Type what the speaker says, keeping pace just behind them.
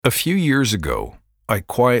A few years ago, I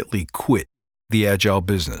quietly quit the Agile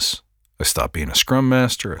business. I stopped being a Scrum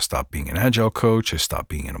Master, I stopped being an Agile coach, I stopped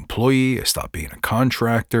being an employee, I stopped being a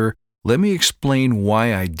contractor. Let me explain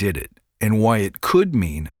why I did it and why it could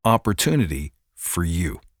mean opportunity for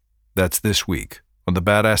you. That's this week on the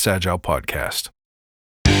Badass Agile Podcast.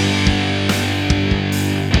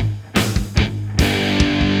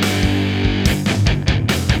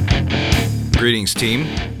 Greetings, team.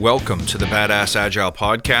 Welcome to the Badass Agile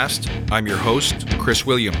Podcast. I'm your host, Chris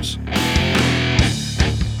Williams.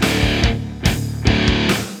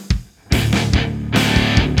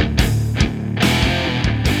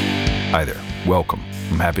 Hi there. Welcome.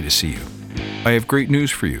 I'm happy to see you. I have great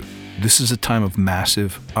news for you. This is a time of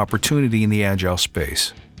massive opportunity in the Agile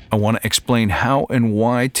space. I want to explain how and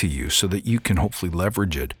why to you so that you can hopefully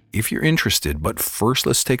leverage it if you're interested. But first,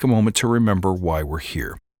 let's take a moment to remember why we're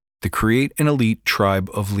here. To create an elite tribe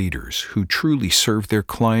of leaders who truly serve their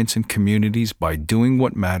clients and communities by doing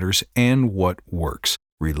what matters and what works,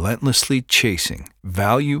 relentlessly chasing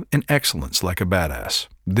value and excellence like a badass.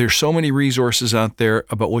 There's so many resources out there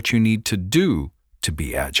about what you need to do to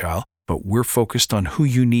be agile, but we're focused on who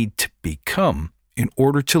you need to become in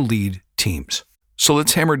order to lead teams. So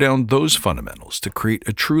let's hammer down those fundamentals to create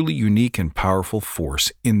a truly unique and powerful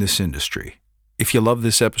force in this industry. If you love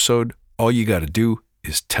this episode, all you got to do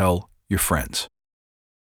is tell your friends.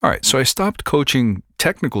 All right, so I stopped coaching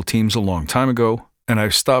technical teams a long time ago, and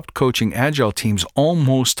I've stopped coaching agile teams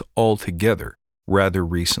almost altogether rather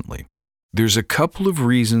recently. There's a couple of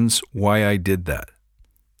reasons why I did that.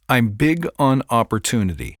 I'm big on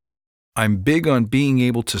opportunity. I'm big on being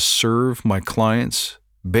able to serve my clients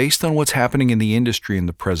based on what's happening in the industry in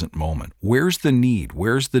the present moment. Where's the need?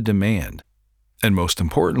 Where's the demand? And most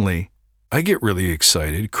importantly, I get really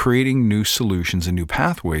excited creating new solutions and new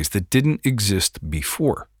pathways that didn't exist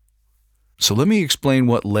before. So let me explain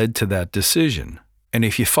what led to that decision. And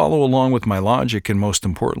if you follow along with my logic and most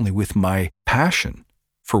importantly with my passion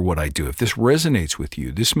for what I do, if this resonates with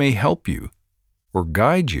you, this may help you or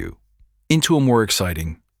guide you into a more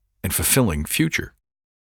exciting and fulfilling future.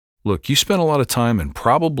 Look, you spent a lot of time and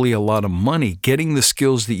probably a lot of money getting the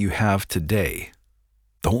skills that you have today.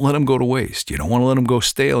 Don't let them go to waste. You don't want to let them go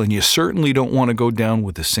stale, and you certainly don't want to go down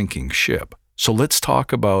with a sinking ship. So let's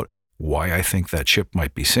talk about why I think that ship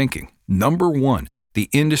might be sinking. Number one, the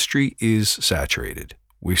industry is saturated.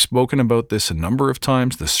 We've spoken about this a number of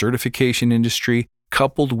times. The certification industry,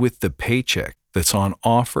 coupled with the paycheck that's on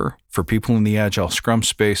offer for people in the Agile Scrum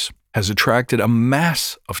space, has attracted a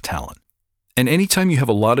mass of talent. And anytime you have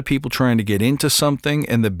a lot of people trying to get into something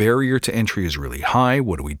and the barrier to entry is really high,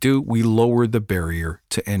 what do? We lower the barrier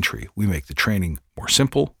to entry. We make the training more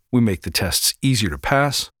simple, we make the tests easier to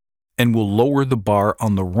pass, and we'll lower the bar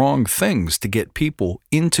on the wrong things to get people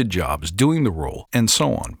into jobs, doing the role, and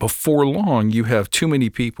so on. Before long, you have too many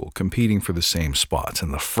people competing for the same spots.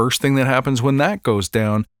 And the first thing that happens when that goes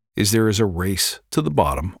down is there is a race to the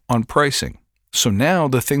bottom on pricing. So now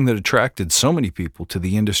the thing that attracted so many people to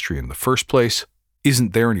the industry in the first place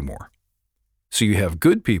isn't there anymore. So you have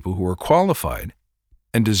good people who are qualified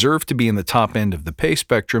and deserve to be in the top end of the pay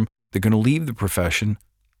spectrum. They're going to leave the profession,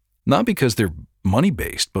 not because they're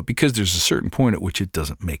money-based, but because there's a certain point at which it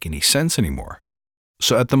doesn't make any sense anymore.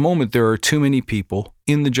 So at the moment, there are too many people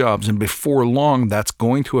in the jobs, and before long, that's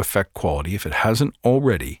going to affect quality if it hasn't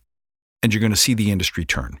already, and you're going to see the industry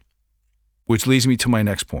turn. Which leads me to my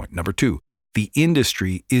next point. Number two. The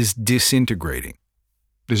industry is disintegrating.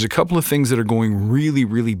 There's a couple of things that are going really,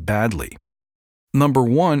 really badly. Number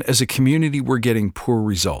one, as a community, we're getting poor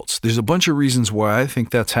results. There's a bunch of reasons why I think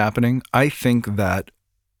that's happening. I think that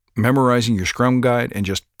memorizing your Scrum guide and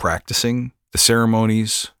just practicing the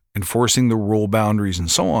ceremonies, enforcing the role boundaries,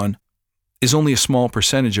 and so on is only a small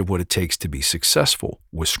percentage of what it takes to be successful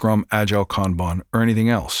with Scrum, Agile, Kanban, or anything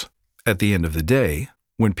else. At the end of the day,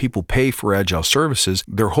 when people pay for Agile services,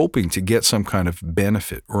 they're hoping to get some kind of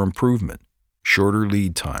benefit or improvement. Shorter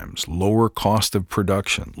lead times, lower cost of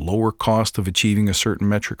production, lower cost of achieving a certain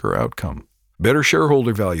metric or outcome, better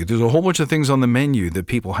shareholder value. There's a whole bunch of things on the menu that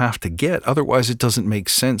people have to get. Otherwise, it doesn't make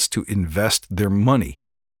sense to invest their money.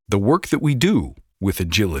 The work that we do with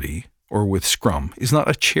agility or with Scrum is not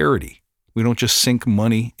a charity. We don't just sink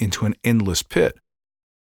money into an endless pit.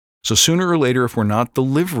 So sooner or later, if we're not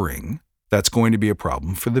delivering, that's going to be a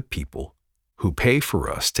problem for the people who pay for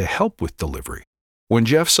us to help with delivery. When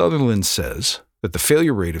Jeff Sutherland says that the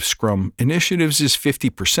failure rate of Scrum initiatives is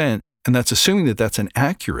 50%, and that's assuming that that's an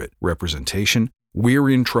accurate representation, we're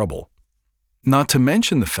in trouble. Not to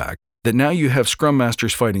mention the fact that now you have Scrum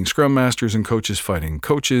Masters fighting Scrum Masters and coaches fighting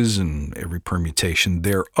coaches and every permutation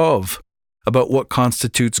thereof about what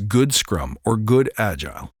constitutes good Scrum or good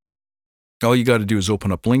Agile. All you got to do is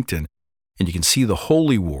open up LinkedIn and you can see the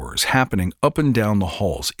holy wars happening up and down the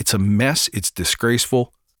halls. It's a mess, it's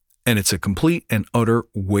disgraceful, and it's a complete and utter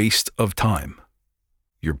waste of time.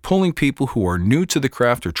 You're pulling people who are new to the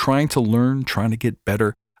craft or trying to learn, trying to get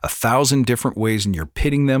better, 1,000 different ways, and you're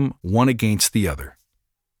pitting them one against the other.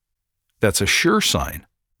 That's a sure sign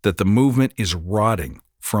that the movement is rotting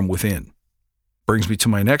from within. Brings me to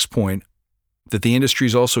my next point, that the industry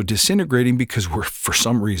is also disintegrating because we're, for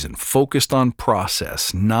some reason, focused on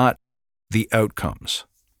process, not the outcomes.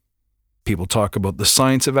 People talk about the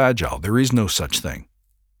science of Agile. There is no such thing.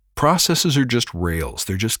 Processes are just rails.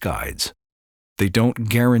 They're just guides. They don't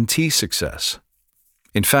guarantee success.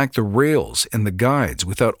 In fact, the rails and the guides,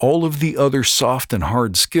 without all of the other soft and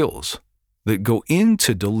hard skills that go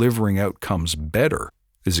into delivering outcomes better,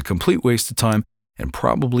 is a complete waste of time and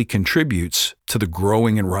probably contributes to the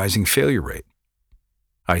growing and rising failure rate.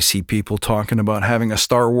 I see people talking about having a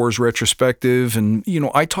Star Wars retrospective, and,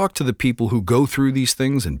 I talk to the people who go through these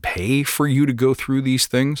things and pay for you to go through these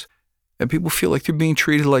things, and people feel like they're being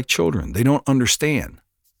treated like children. They don't understand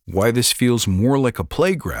why this feels more like a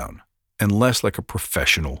playground and less like a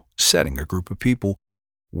professional setting, a group of people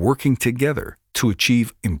working together to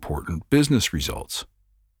achieve important business results.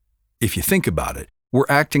 If you think about it, we're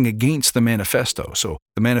acting against the manifesto. So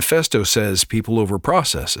the manifesto says people over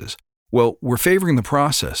processes. Well, we're favoring the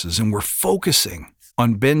processes and we're focusing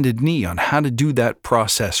on bended knee on how to do that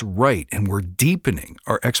process right, and we're deepening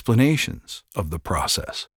our explanations of the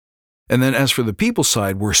process. And then as for the people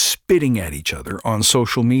side, we're spitting at each other on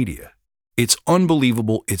social media. It's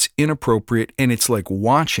unbelievable, it's inappropriate, and it's like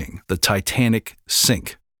watching the Titanic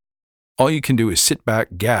sink. All you can do is sit back,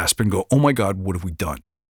 gasp, and go, oh my God, what have we done?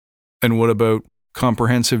 And what about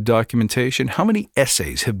comprehensive documentation? How many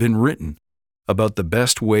essays have been written about the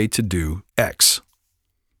best way to do X?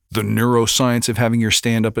 The neuroscience of having your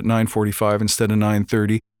stand up at 9:45 instead of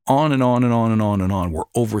 9:30, on and on and on and on and on. We're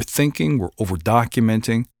overthinking, we're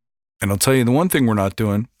over-documenting. And I'll tell you the one thing we're not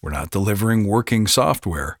doing, we're not delivering working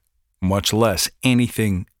software, much less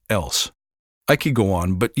anything else. I could go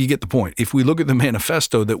on, but you get the point. If we look at the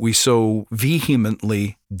manifesto that we so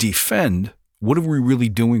vehemently defend, what are we really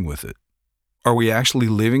doing with it? Are we actually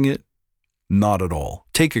living it? Not at all.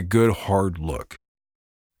 Take a good hard look.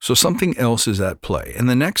 So something else is at play. And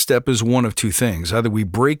the next step is one of two things. Either we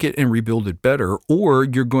break it and rebuild it better, or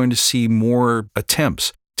you're going to see more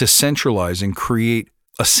attempts to centralize and create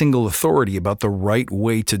a single authority about the right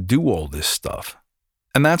way to do all this stuff.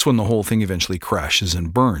 And that's when the whole thing eventually crashes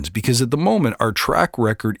and burns, because at the moment, our track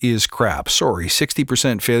record is crap. Sorry,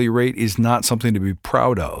 60% failure rate is not something to be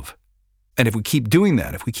proud of. And if we keep doing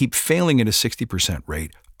that, if we keep failing at a 60%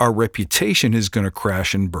 rate, our reputation is going to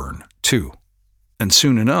crash and burn too. And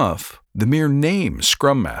soon enough, the mere name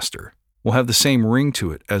Scrum Master will have the same ring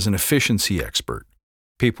to it as an efficiency expert.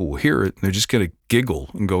 People will hear it and they're just going to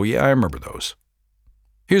giggle and go, yeah, I remember those.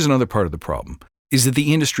 Here's another part of the problem, is that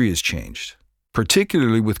the industry has changed,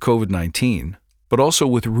 particularly with COVID-19, but also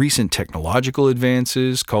with recent technological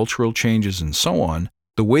advances, cultural changes, and so on.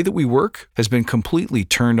 The way that we work has been completely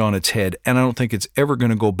turned on its head, and I don't think it's ever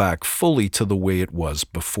going to go back fully to the way it was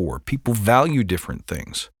before. People value different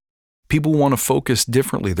things. People want to focus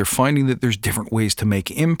differently. They're finding that there's different ways to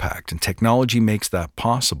make impact, and technology makes that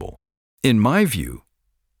possible. In my view,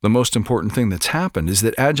 the most important thing that's happened is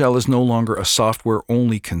that Agile is no longer a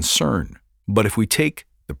software-only concern. But if we take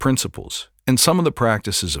the principles and some of the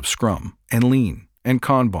practices of Scrum and Lean and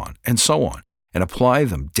Kanban and so on and apply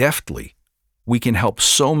them deftly, we can help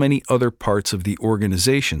so many other parts of the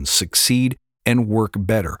organization succeed and work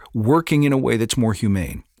better, working in a way that's more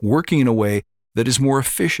humane, working in a way that is more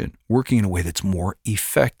efficient, working in a way that's more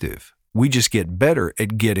effective. We just get better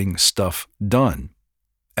at getting stuff done.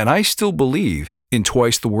 And I still believe in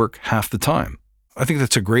twice the work, half the time. I think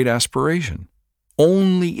that's a great aspiration.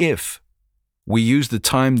 Only if we use the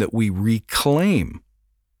time that we reclaim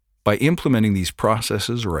by implementing these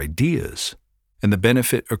processes or ideas, and the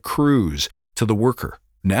benefit accrues to the worker.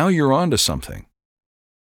 Now you're onto something.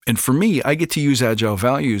 And for me, I get to use Agile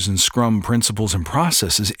values and Scrum principles and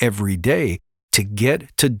processes every day to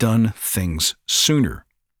get to done things sooner.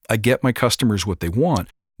 I get my customers what they want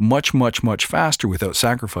much, much, much faster without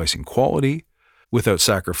sacrificing quality, without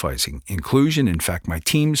sacrificing inclusion. In fact, my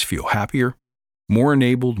teams feel happier, more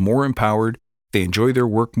enabled, more empowered. They enjoy their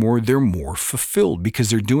work more. They're more fulfilled because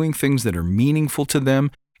they're doing things that are meaningful to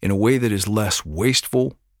them in a way that is less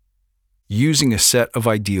wasteful, using a set of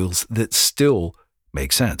ideals that still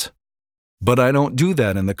make sense. But I don't do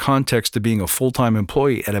that in the context of being a full-time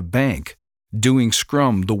employee at a bank, doing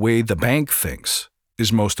Scrum the way the bank thinks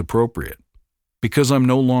is most appropriate. Because I'm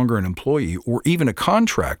no longer an employee or even a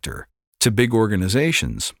contractor to big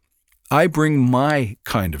organizations, I bring my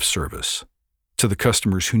kind of service to the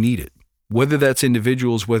customers who need it, whether that's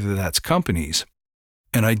individuals, whether that's companies.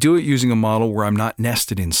 And I do it using a model where I'm not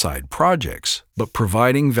nested inside projects, but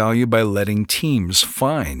providing value by letting teams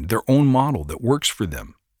find their own model that works for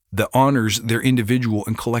them, that honors their individual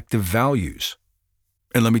and collective values.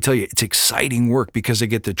 And let me tell you, it's exciting work because I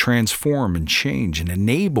get to transform and change and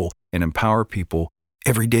enable and empower people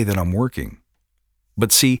every day that I'm working.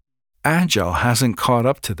 But see, Agile hasn't caught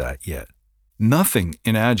up to that yet. Nothing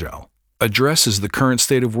in Agile addresses the current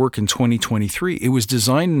state of work in 2023. It was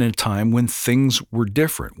designed in a time when things were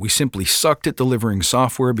different. We simply sucked at delivering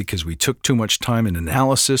software because we took too much time in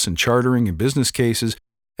analysis and chartering and business cases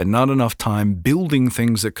and not enough time building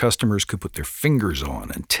things that customers could put their fingers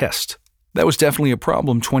on and test. That was definitely a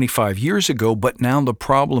problem 25 years ago, but now the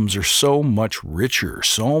problems are so much richer,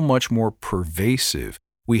 so much more pervasive.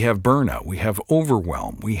 We have burnout, we have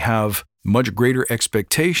overwhelm, we have much greater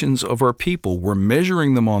expectations of our people. We're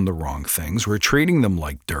measuring them on the wrong things. We're treating them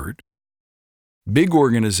like dirt. Big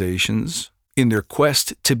organizations, in their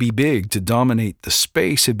quest to be big, to dominate the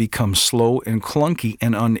space, have become slow and clunky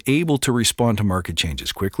and unable to respond to market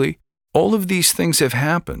changes quickly. All of these things have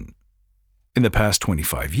happened in the past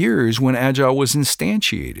 25 years when Agile was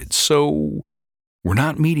instantiated. So we're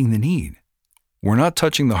not meeting the need. We're not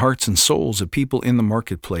touching the hearts and souls of people in the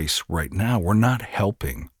marketplace right now. We're not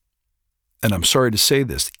helping. And I'm sorry to say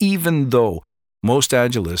this, even though most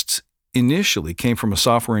Agilists initially came from a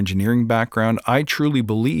software engineering background, I truly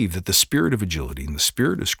believe that the spirit of agility and the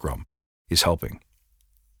spirit of Scrum is helping.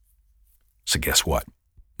 So guess what?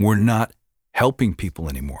 We're not helping people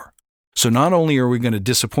anymore. So not only are we going to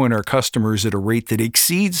disappoint our customers at a rate that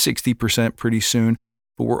exceeds 60% pretty soon,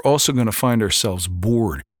 but we're also going to find ourselves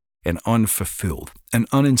bored and unfulfilled and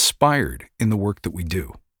uninspired in the work that we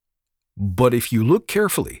do. But if you look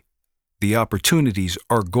carefully, the opportunities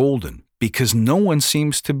are golden because no one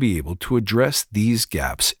seems to be able to address these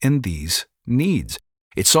gaps and these needs.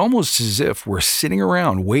 It's almost as if we're sitting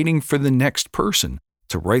around waiting for the next person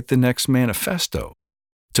to write the next manifesto,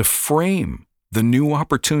 to frame the new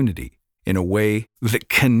opportunity in a way that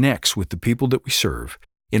connects with the people that we serve,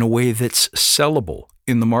 in a way that's sellable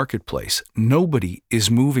in the marketplace. Nobody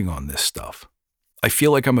is moving on this stuff. I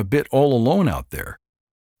feel like I'm a bit all alone out there.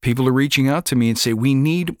 People are reaching out to me and say, we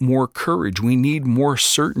need more courage. We need more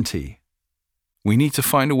certainty. We need to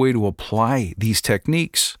find a way to apply these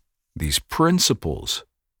techniques, these principles,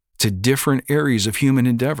 to different areas of human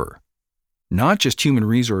endeavor. Not just human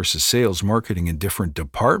resources, sales, marketing, and different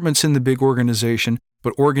departments in the big organization,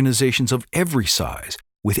 but organizations of every size,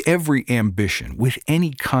 with every ambition, with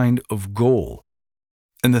any kind of goal.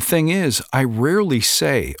 And the thing is, I rarely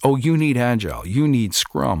say, oh, you need Agile, you need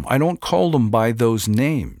Scrum. I don't call them by those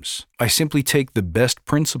names. I simply take the best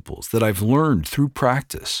principles that I've learned through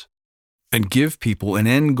practice and give people an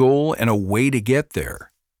end goal and a way to get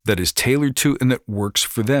there that is tailored to and that works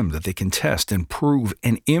for them, that they can test and prove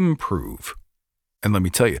and improve. And let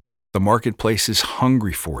me tell you, the marketplace is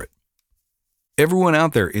hungry for it. Everyone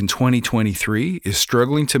out there in 2023 is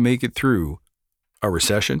struggling to make it through a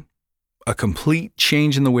recession, a complete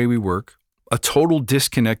change in the way we work, a total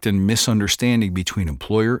disconnect and misunderstanding between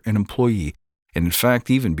employer and employee, and in fact,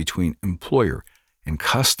 even between employer and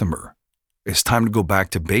customer. It's time to go back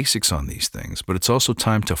to basics on these things, but it's also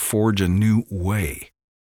time to forge a new way.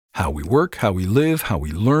 How we work, how we live, how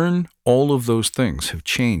we learn, all of those things have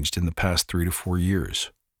changed in the past 3 to 4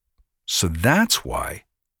 years. So that's why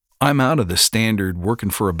I'm out of the standard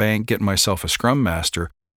working for a bank, getting myself a Scrum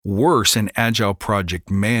Master, worse, an Agile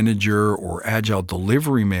Project Manager or Agile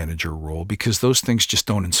Delivery Manager role, because those things just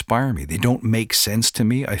don't inspire me. They don't make sense to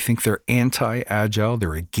me. I think they're anti-Agile.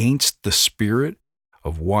 They're against the spirit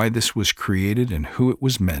of why this was created and who it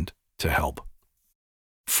was meant to help.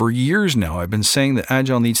 For years now, I've been saying that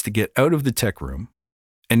Agile needs to get out of the tech room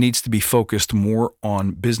and needs to be focused more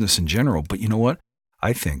on business in general. But you know what?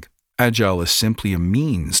 I think Agile is simply a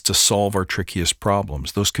means to solve our trickiest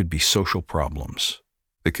problems. Those could be social problems.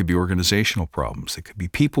 They could be organizational problems. They could be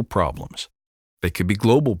people problems. They could be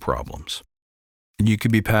global problems. And you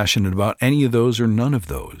could be passionate about any of those or none of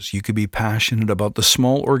those. You could be passionate about the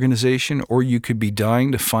small organization, or you could be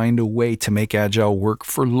dying to find a way to make Agile work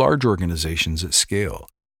for large organizations at scale.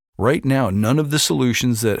 Right now, none of the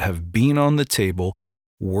solutions that have been on the table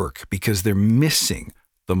work because they're missing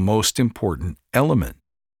the most important element,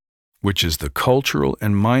 which is the cultural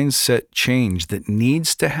and mindset change that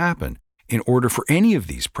needs to happen in order for any of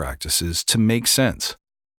these practices to make sense.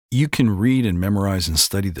 You can read and memorize and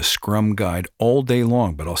study the Scrum Guide all day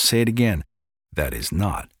long, but I'll say it again, that is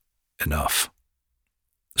not enough.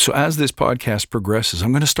 So as this podcast progresses,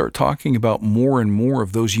 I'm going to start talking about more and more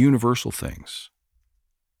of those universal things.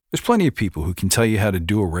 There's plenty of people who can tell you how to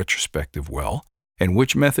do a retrospective well, and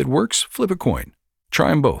which method works, flip a coin. Try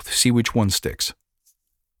them both, see which one sticks.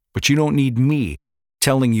 But you don't need me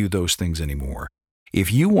telling you those things anymore.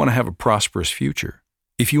 If you want to have a prosperous future,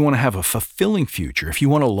 if you want to have a fulfilling future, if you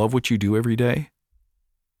want to love what you do every day,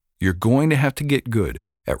 you're going to have to get good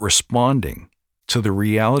at responding to the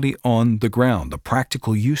reality on the ground, the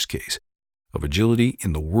practical use case of agility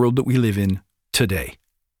in the world that we live in today.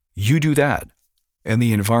 You do that, and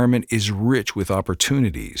the environment is rich with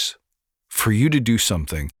opportunities for you to do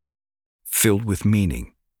something filled with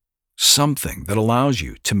meaning, something that allows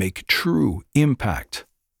you to make true impact,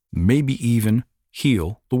 maybe even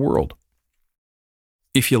heal the world.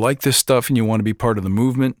 If you like this stuff and you want to be part of the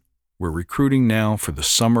movement, we're recruiting now for the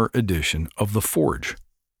summer edition of The Forge.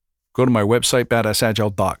 Go to my website,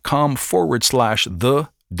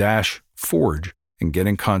 badassagile.com/the-forge and get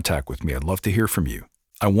in contact with me. I'd love to hear from you.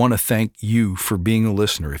 I want to thank you for being a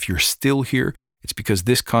listener. If you're still here, it's because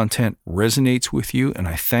this content resonates with you, and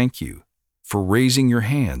I thank you for raising your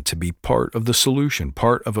hand to be part of the solution,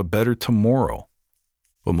 part of a better tomorrow.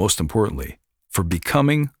 But most importantly, for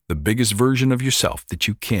becoming the biggest version of yourself that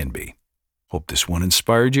you can be. Hope this one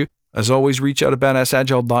inspired you. As always, reach out at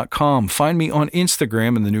badassagile.com. Find me on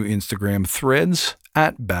Instagram in the new Instagram threads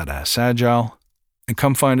 @badassagile. And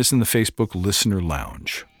come find us in the Facebook Listener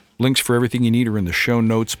Lounge. Links for everything you need are in the show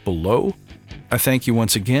notes below. I thank you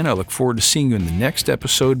once again. I look forward to seeing you in the next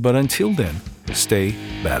episode. But until then, stay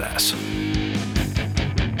badass.